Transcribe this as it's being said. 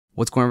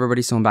What's going on,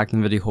 everybody? So I'm back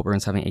in the video. Hope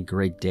everyone's having a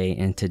great day.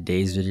 In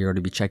today's video, we're going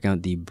to be checking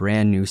out the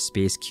brand new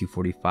Space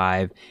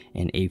Q45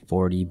 and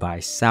A40 by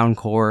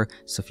Soundcore.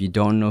 So if you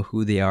don't know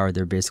who they are,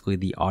 they're basically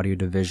the audio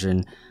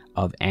division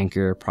of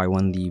Anker, probably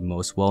one of the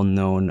most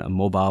well-known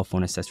mobile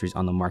phone accessories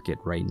on the market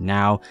right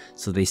now.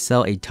 So they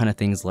sell a ton of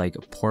things like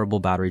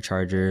portable battery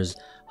chargers,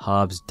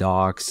 hubs,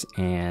 docks,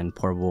 and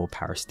portable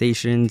power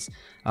stations.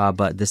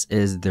 But this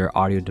is their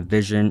audio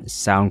division,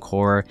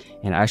 Soundcore,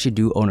 and I actually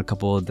do own a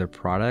couple of their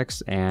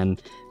products.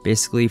 And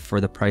basically, for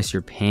the price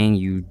you're paying,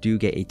 you do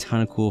get a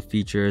ton of cool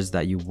features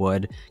that you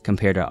would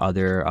compare to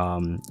other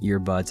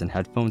earbuds and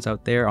headphones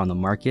out there on the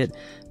market.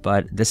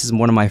 But this is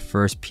one of my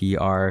first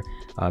PR,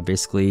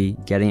 basically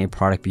getting a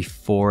product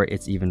before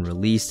it's even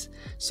released.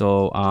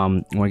 So I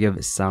want to give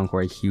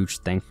Soundcore a huge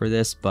thank for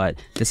this. But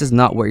this is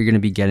not what you're going to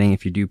be getting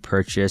if you do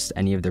purchase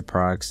any of their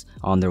products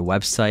on their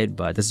website.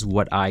 But this is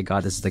what I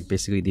got. This is like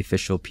basically the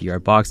official PR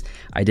box.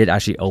 I did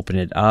actually open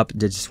it up.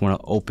 Did just want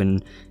to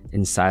open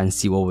inside and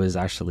see what was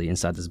actually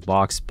inside this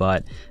box.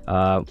 But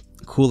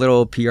cool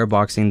little PR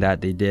boxing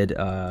that they did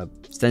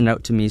send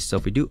out to me. So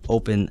if we do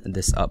open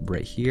this up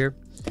right here,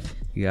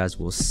 you guys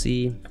will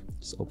see.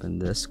 Just open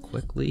this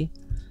quickly.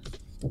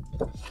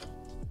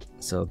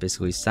 So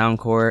basically,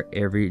 Soundcore,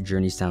 every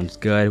journey sounds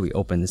good. We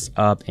open this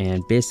up,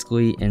 and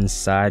basically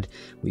inside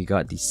we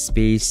got the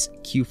Space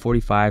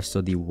Q45,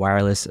 so the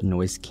wireless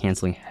noise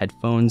canceling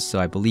headphones. So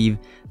I believe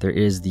there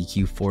is the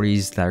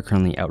Q40s that are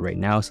currently out right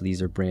now, so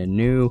these are brand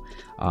new.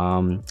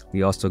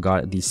 We also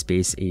got the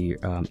Space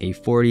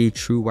A40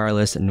 true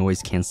wireless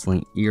noise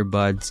canceling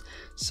earbuds.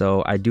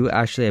 So I do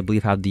actually, I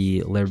believe, have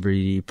the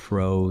Liberty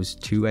Pros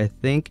 2, I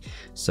think.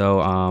 So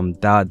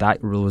that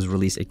was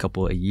released a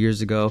couple of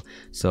years ago.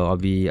 So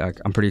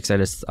I'm pretty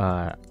excited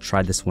to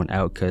try this one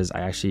out, because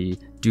I actually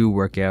do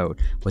work out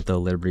with the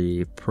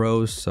Liberty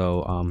Pros.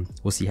 So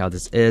we'll see how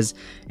this is.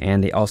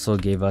 And they also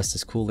gave us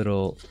this cool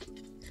little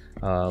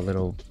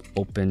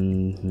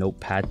open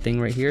notepad thing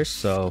right here.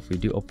 So if we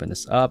do open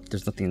this up,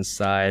 there's nothing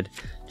inside,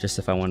 just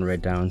if I want to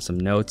write down some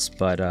notes.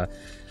 But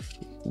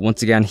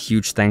once again,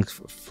 huge thanks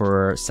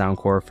for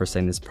Soundcore for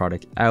sending this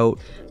product out.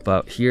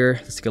 But here,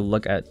 let's take a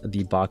look at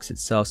the box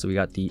itself. So we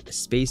got the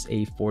Space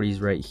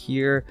A40s right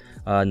here,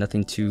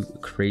 nothing too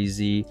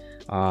crazy.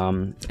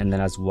 And then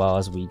as well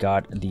as we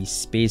got the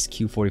Space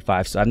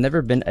Q45. So I've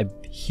never been a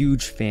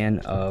huge fan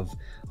of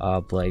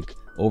like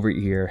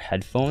over-ear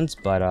headphones,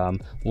 but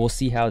we'll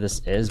see how this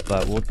is.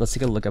 But let's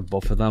take a look at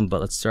both of them. But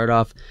let's start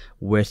off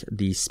with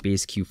the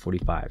Space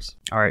Q45s.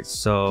 All right,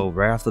 so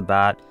right off the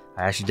bat,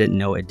 I actually didn't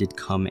know it did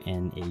come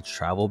in a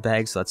travel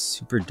bag, so that's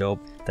super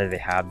dope that they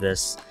have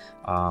this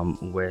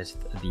with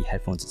the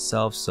headphones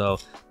itself. So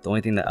the only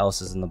thing that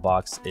else is in the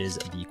box is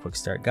the quick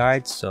start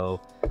guide.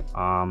 So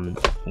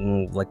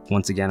like,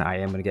 once again, I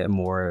am going to get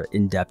more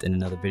in-depth in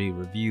another video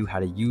review how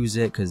to use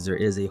it, because there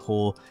is a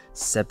whole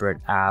separate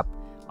app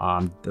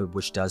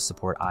which does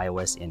support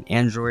iOS and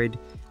Android.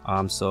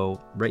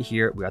 So right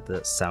here we got the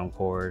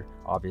Soundcore,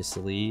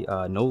 obviously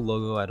no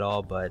logo at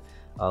all, but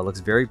looks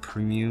very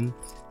premium.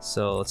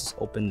 So let's just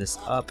open this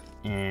up,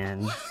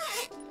 and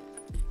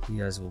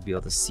you guys will be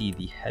able to see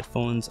the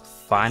headphones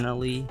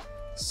finally.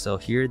 So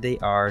here they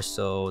are.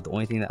 So the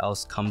only thing that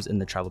else comes in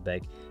the travel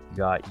bag, you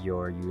got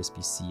your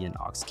USB-C and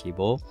aux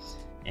cable,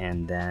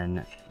 and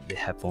then the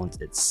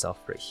headphones itself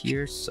right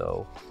here.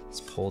 So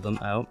let's pull them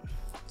out.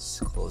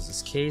 Let's close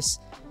this case,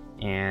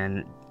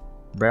 and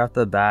right off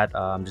the bat,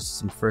 just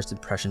some first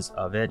impressions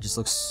of it. This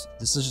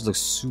just looks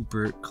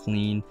super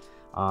clean.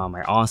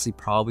 I honestly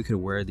probably could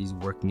wear these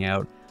working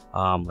out.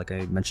 Like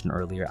I mentioned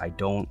earlier, I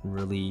don't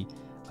really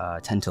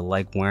tend to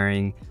like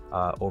wearing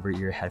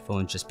over-ear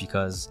headphones, just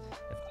because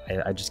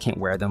I just can't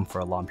wear them for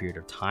a long period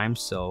of time.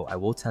 So I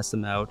will test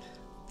them out.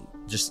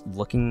 Just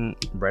looking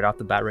right off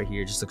the bat right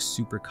here, just looks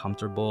super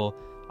comfortable.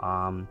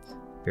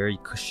 Very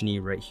cushiony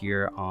right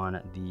here on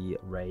the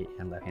right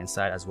and left hand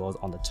side, as well as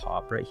on the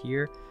top right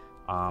here.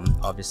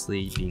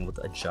 Obviously being able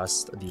to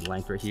adjust the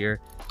length right here,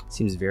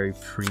 seems very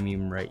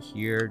premium right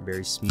here,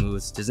 very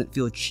smooth, doesn't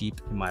feel cheap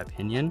in my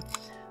opinion.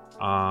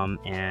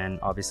 And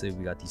obviously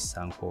we got the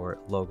Soundcore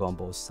logo on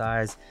both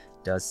sides,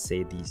 does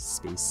say the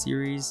Space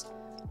series.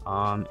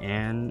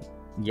 And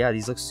yeah,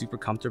 these look super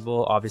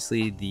comfortable.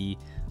 Obviously the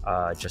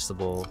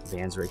adjustable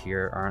bands right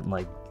here aren't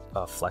like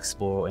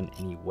flexible in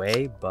any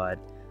way, but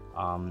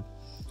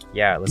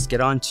yeah, let's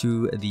get on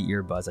to the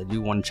earbuds. I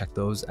do want to check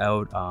those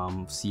out,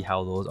 see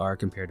how those are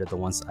compared to the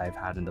ones I've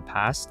had in the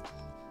past.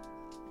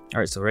 All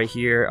right, so right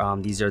here,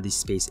 these are the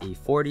Space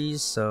A40s.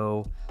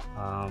 So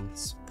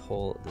let's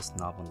pull this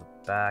knob on the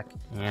back,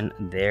 and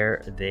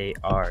there they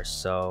are.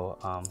 So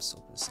let's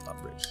open this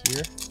up right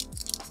here.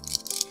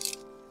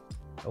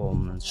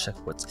 Let's check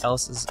what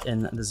else is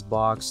in this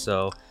box.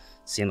 So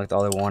same like the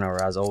other one,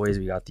 or as always,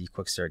 we got the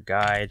quick start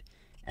guide,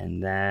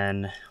 and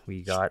then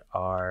we got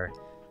our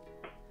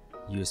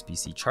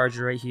USB-C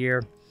charger right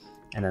here.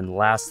 And then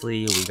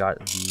lastly, we got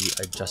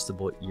the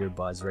adjustable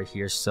earbuds right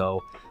here.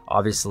 So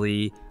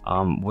obviously,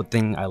 one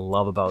thing I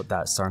love about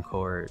that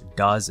Soundcore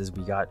does is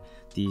we got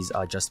these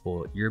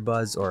adjustable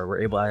earbuds, or we're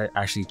able to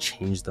actually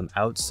change them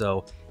out.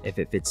 So if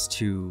it fits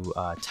too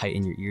tight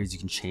in your ears, you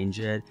can change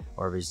it,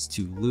 or if it's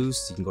too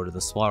loose, you can go to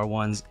the smaller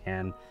ones.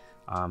 And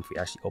if we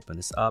actually open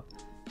this up,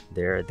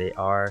 there they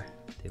are.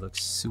 They look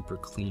super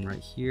clean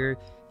right here.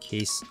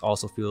 Case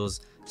also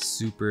feels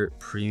super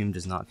premium,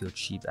 does not feel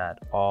cheap at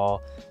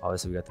all.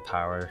 Obviously we got the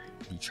power,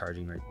 the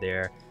charging right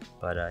there,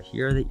 but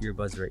here are the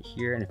earbuds right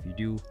here. And if you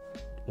do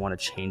want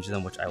to change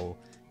them, which I will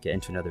get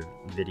into another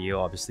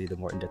video, obviously the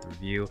more in-depth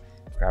review,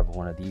 grab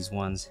one of these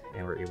ones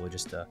and we're able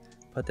just to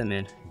put them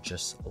in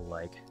just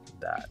like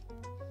that.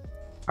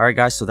 All right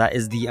guys, so that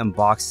is the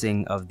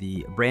unboxing of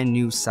the brand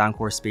new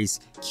Soundcore Space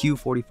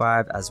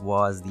Q45 as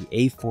well as the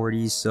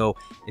A40. So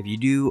if you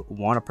do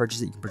want to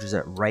purchase it, you can purchase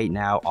it right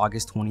now,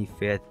 August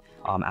 25th.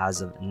 As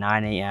of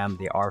 9 AM,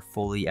 they are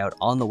fully out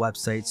on the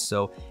website.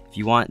 So if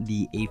you want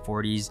the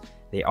A40s,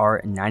 they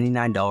are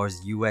 $99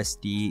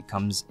 USD,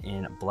 comes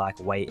in black,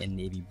 white, and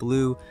navy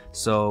blue.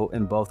 So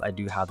in both, I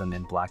do have them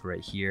in black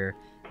right here.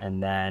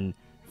 And then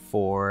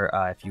for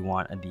if you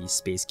want the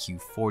Space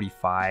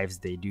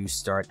Q45s, they do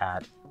start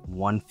at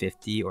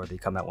 150, or they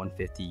come at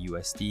 150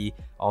 USD.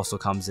 Also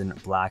comes in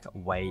black,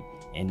 white,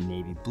 and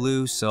navy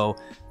blue. So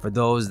for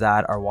those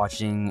that are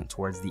watching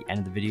towards the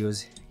end of the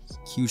videos,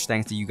 huge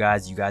thanks to you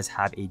guys. You guys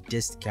have a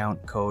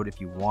discount code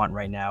if you want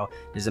right now.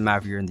 Doesn't matter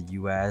if you're in the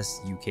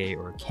US, UK,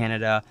 or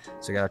Canada.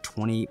 So you got a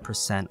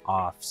 20%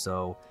 off.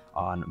 So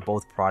on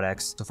both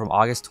products. So from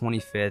August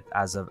 25th,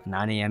 as of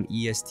 9 AM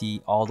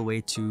EST, all the way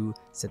to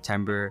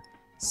September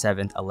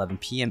 7th, 11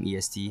 PM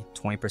EST,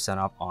 20%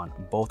 off on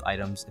both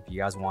items. If you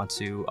guys want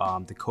to,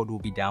 the code will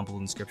be down below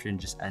in the description.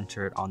 Just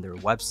enter it on their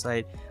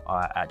website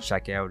at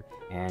checkout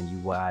and you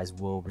guys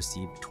will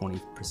receive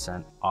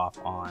 20% off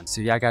on.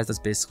 So yeah guys, that's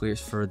basically it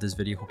for this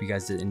video. Hope you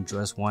guys did enjoy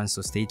this one.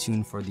 So stay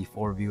tuned for the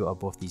full review of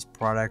both these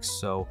products.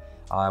 So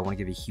I want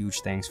to give a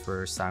huge thanks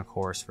for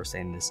Soundcore for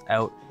sending this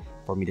out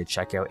for me to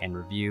check out and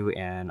review.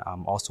 And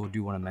also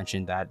do want to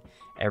mention that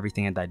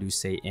everything that I do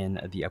say in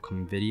the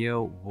upcoming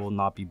video will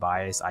not be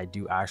biased. I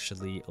do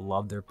actually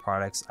love their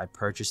products. I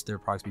purchased their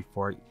products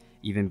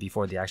even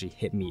before they actually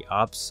hit me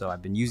up. So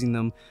I've been using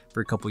them for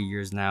a couple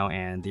years now,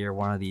 and they're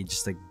one of the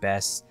just like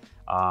best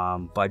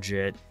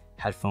budget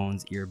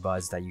headphones,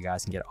 earbuds that you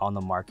guys can get on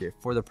the market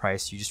for the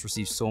price. You just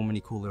receive so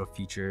many cool little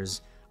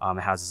features. It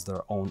has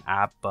their own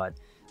app, but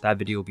that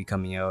video will be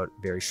coming out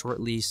very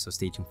shortly, so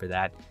stay tuned for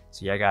that.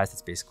 So yeah guys,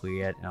 that's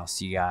basically it, and I'll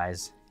see you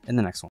guys in the next one.